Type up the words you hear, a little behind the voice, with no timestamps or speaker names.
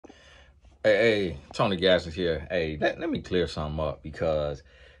Hey, Tony Gaskins here. Hey, let me clear something up because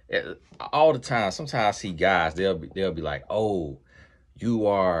all the time, sometimes I see guys, they'll be like, oh, you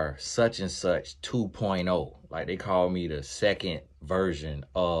are such and such 2.0. Like they call me the second version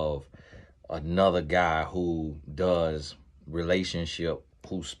of another guy who does relationship,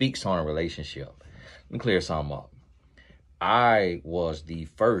 who speaks on a relationship. Let me clear something up. I was the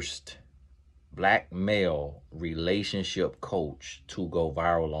first black male relationship coach to go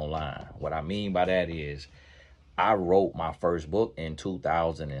viral online. What I mean by that is I wrote my first book in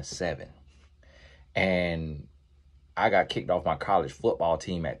 2007 and I got kicked off my college football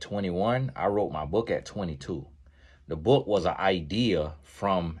team at 21. I wrote my book at 22. The book was an idea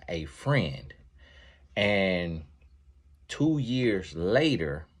from a friend. And 2 years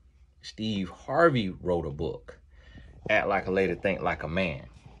later, Steve Harvey wrote a book, Act Like a Lady, Think Like a Man.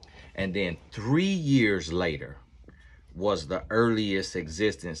 And then 3 years later was the earliest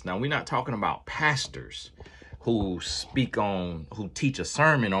existence. Now, we're not talking about pastors who teach a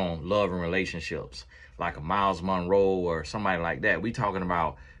sermon on love and relationships, like a Miles Monroe or somebody like that. We're talking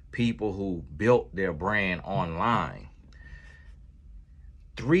about people who built their brand online.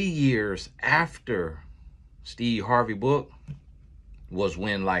 3 years after Steve Harvey book was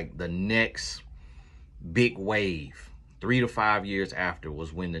when like the next big wave, 3 to 5 years after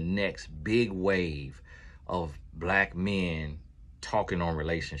was when the next big wave of black men talking on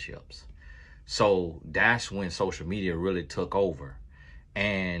relationships. So that's when social media really took over.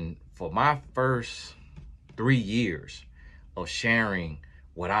 And for my first 3 years of sharing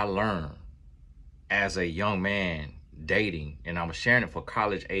what I learned as a young man dating, and I was sharing it for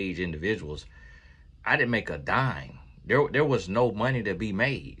college age individuals, I didn't make a dime. There was no money to be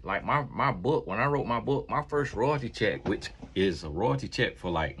made. Like my book, when I wrote my book, my first royalty check, which is a royalty check for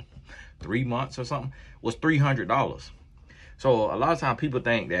like 3 months or something, was $300. So a lot of times people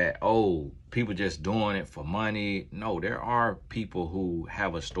think that, oh, people just doing it for money. No, there are people who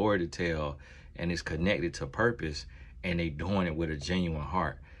have a story to tell and it's connected to purpose and they doing it with a genuine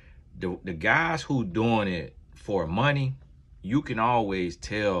heart. The guys who doing it for money, you can always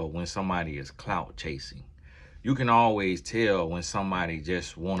tell when somebody is clout chasing. You can always tell when somebody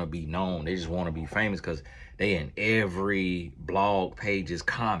just want to be known. They just want to be famous because they in every blog page's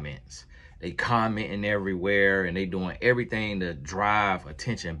comments. They commenting everywhere and they doing everything to drive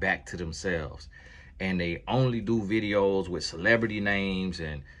attention back to themselves. And they only do videos with celebrity names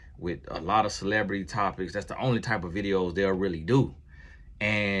and with a lot of celebrity topics. That's the only type of videos they'll really do.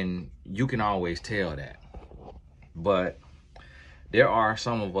 And you can always tell that. But there are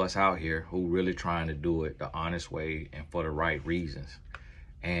some of us out here who really trying to do it the honest way and for the right reasons.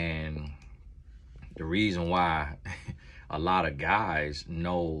 And the reason why a lot of guys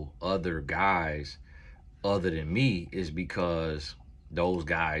know other guys other than me is because those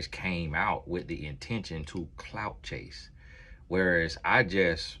guys came out with the intention to clout chase. Whereas I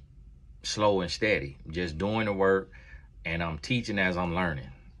just slow and steady, just doing the work, and I'm teaching as I'm learning.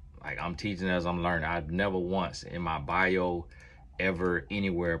 Like I'm teaching as I'm learning. I've never once in my bio ever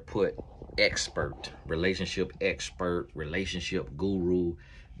anywhere put expert, relationship guru,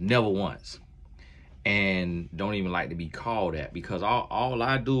 never once. And don't even like to be called that because all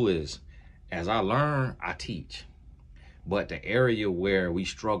I do is, as I learn, I teach. But the area where we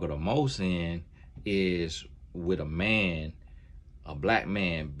struggle the most in is with a man, a black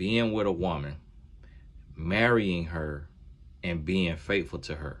man being with a woman, marrying her, and being faithful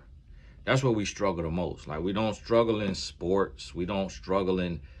to her. That's where we struggle the most. Like we don't struggle in sports. We don't struggle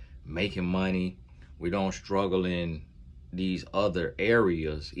in making money. We don't struggle in these other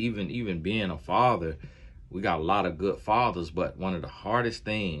areas. Even being a father, we got a lot of good fathers, but one of the hardest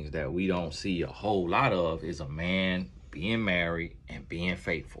things that we don't see a whole lot of is a man being married and being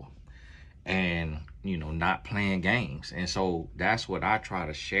faithful and, not playing games. And so that's what I try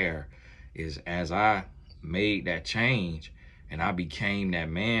to share is as I made that change, and I became that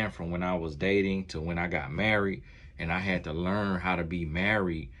man from when I was dating to when I got married. And I had to learn how to be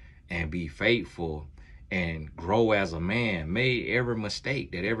married and be faithful and grow as a man. Made every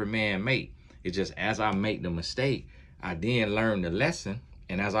mistake that every man make. It's just as I make the mistake, I then learn the lesson.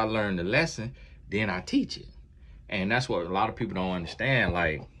 And as I learn the lesson, then I teach it. And that's what a lot of people don't understand.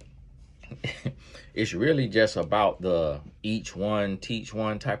 Like, it's really just about the each one, teach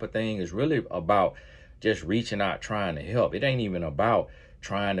one type of thing. It's really about just reaching out, trying to help. It ain't even about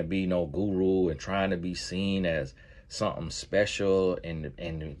trying to be no guru and trying to be seen as something special. And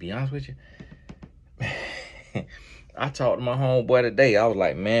to be honest with you, I talked to my homeboy today. I was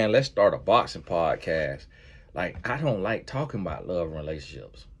like, man, let's start a boxing podcast. Like, I don't like talking about love and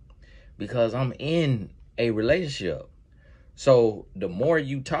relationships because I'm in a relationship. So the more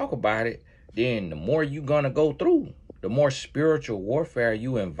you talk about it, then the more you're gonna go through, the more spiritual warfare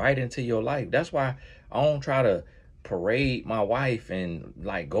you invite into your life. That's why I don't try to parade my wife and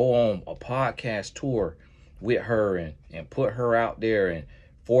like go on a podcast tour with her and put her out there and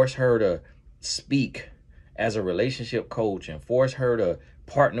force her to speak as a relationship coach and force her to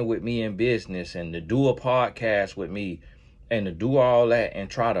partner with me in business and to do a podcast with me and to do all that and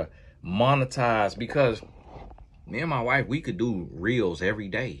try to monetize, because me and my wife, we could do reels every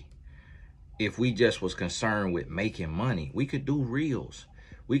day. If we just was concerned with making money, we could do reels.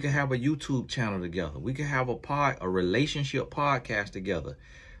 We could have a YouTube channel together. We could have a relationship podcast together.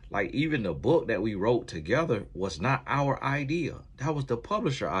 Like even the book that we wrote together was not our idea. That was the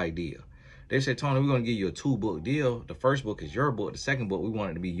publisher idea. They said, Tony, we're going to give you a 2-book deal. The first book is your book. The second book, we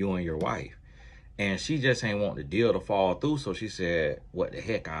want it to be you and your wife. And she just ain't want the deal to fall through. So she said, what the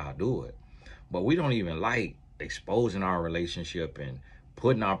heck, I'll do it. But we don't even like exposing our relationship and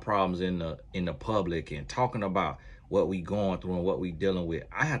putting our problems in the public and talking about what we going through and what we dealing with.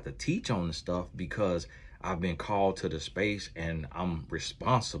 I have to teach on the stuff because I've been called to the space and I'm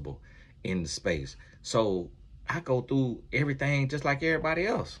responsible in the space. So I go through everything just like everybody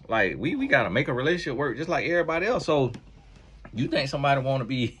else. Like we got to make a relationship work just like everybody else. So you think somebody want to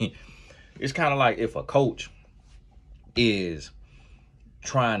be, it's kind of like if a coach is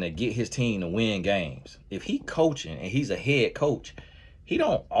trying to get his team to win games. If he coaching and he's a head coach, he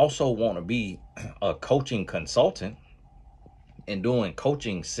don't also want to be a coaching consultant and doing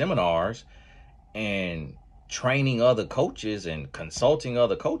coaching seminars and training other coaches and consulting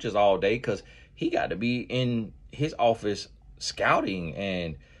other coaches all day, because he got to be in his office scouting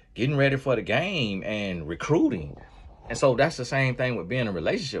and getting ready for the game and recruiting. And so that's the same thing with being a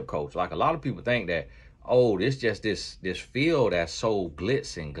relationship coach. Like a lot of people think that, oh, this just this field that's so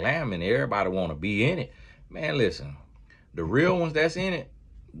glitz and glam and everybody want to be in it. Man, listen, the real ones that's in it,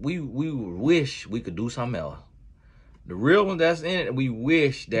 we wish we could do something else. The real ones that's in it, we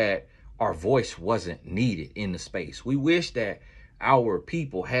wish that our voice wasn't needed in the space. We wish that our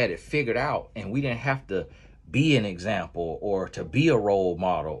people had it figured out and we didn't have to be an example or to be a role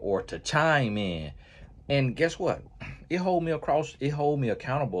model or to chime in. And guess what? It hold me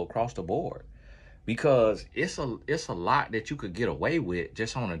accountable across the board, because it's a lot that you could get away with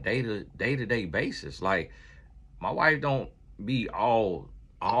just on a day-to-day basis. Like my wife don't be all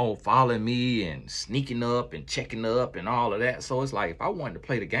following me and sneaking up and checking up and all of that. So it's like if I wanted to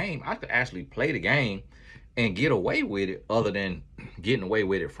play the game, I could actually play the game and get away with it, other than getting away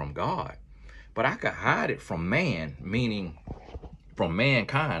with it from God. But I could hide it from man, meaning from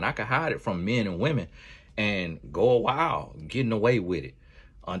mankind. I could hide it from men and women and go a while getting away with it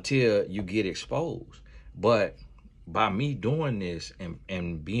until you get exposed. But by me doing this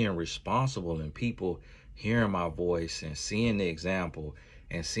and being responsible and people hearing my voice and seeing the example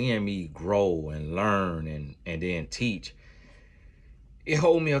and seeing me grow and learn and then teach, it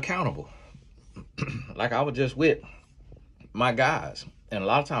hold me accountable. Like I was just with my guys, and a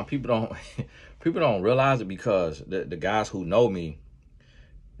lot of times people don't realize it, because the guys who know me,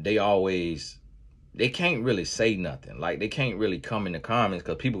 they can't really say nothing. Like they can't really come in the comments,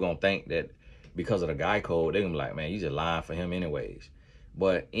 because people gonna think that because of the guy code, they're gonna be like, man, you just lying for him anyways.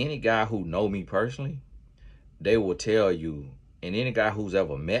 But any guy who know me personally, they will tell you, and any guy who's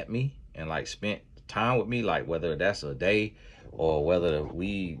ever met me and like spent time with me, like whether that's a day or whether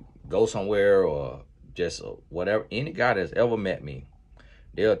we go somewhere or just whatever, any guy that's ever met me,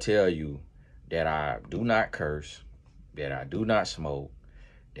 they'll tell you that I do not curse, that I do not smoke,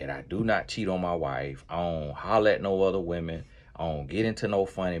 that I do not cheat on my wife, I don't holler at no other women, I don't get into no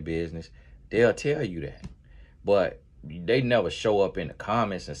funny business. They'll tell you that. But they never show up in the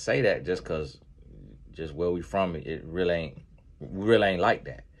comments and say that, just because just where we from, it really ain't like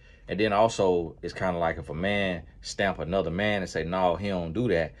that. And then also, it's kind of like if a man stamp another man and say, no, he don't do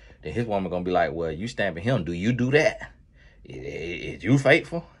that, then his woman gonna be like, well, you stamping him, do you do that? Is you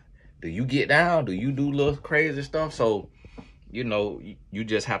faithful? Do you get down? Do you do little crazy stuff? So, you know, you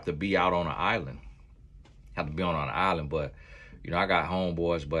just have to be out on an island. Have to be on an island. But, you know, I got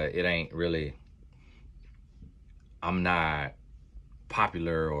homeboys, but it ain't really, I'm not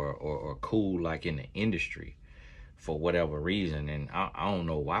popular or cool like in the industry for whatever reason. And I don't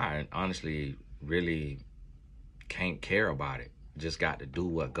know why. And honestly, really can't care about it. Just got to do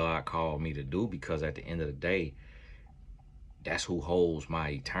what God called me to do, because at the end of the day, that's who holds my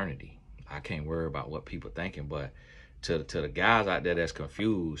eternity. I can't worry about what people thinking. But to the guys out there that's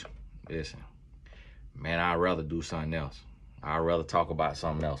confused, listen, man, I'd rather do something else. I'd rather talk about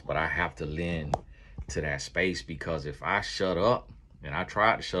something else. But I have to lend to that space, because if I shut up, and I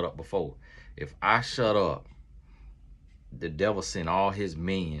tried to shut up before, if I shut up, the devil sent all his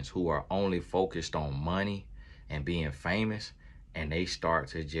minions who are only focused on money and being famous, and they start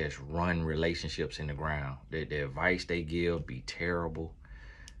to just run relationships in the ground. The advice they give be terrible.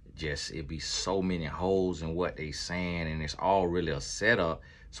 Just, it be so many holes in what they saying, and it's all really a setup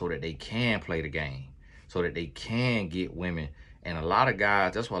so that they can play the game, so that they can get women. And a lot of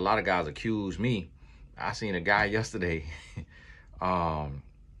guys, that's what a lot of guys accuse me. I seen a guy yesterday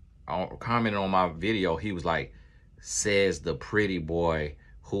commenting on my video. He was like, says the pretty boy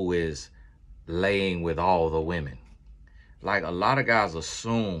who is laying with all the women. Like, a lot of guys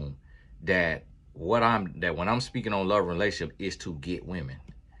assume that when I'm speaking on love and relationship is to get women,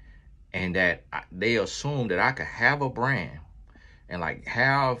 and that they assume that I could have a brand and like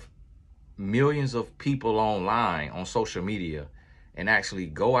have millions of people online on social media and actually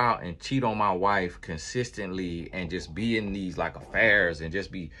go out and cheat on my wife consistently and just be in these like affairs and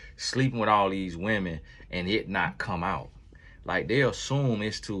just be sleeping with all these women and it not come out. Like, they assume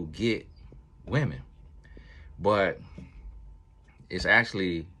it's to get women, but it's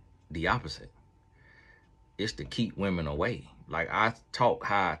actually the opposite. It's to keep women away. Like, I talk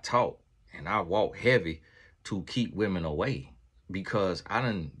how I talk and I walk heavy to keep women away, because I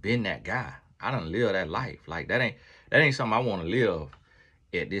done been that guy. I done live that life. Like, that ain't something I want to live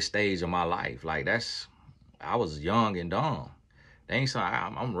at this stage of my life. Like, I was young and dumb. That ain't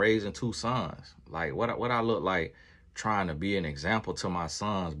something. I'm raising 2 sons. Like, what I look like trying to be an example to my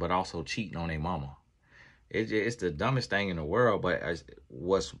sons, but also cheating on their mama. It's the dumbest thing in the world. But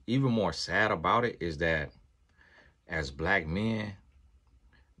what's even more sad about it is that as black men,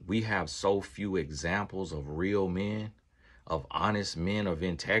 we have so few examples of real men, of honest men of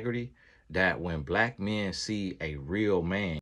integrity, that when black men see a real man,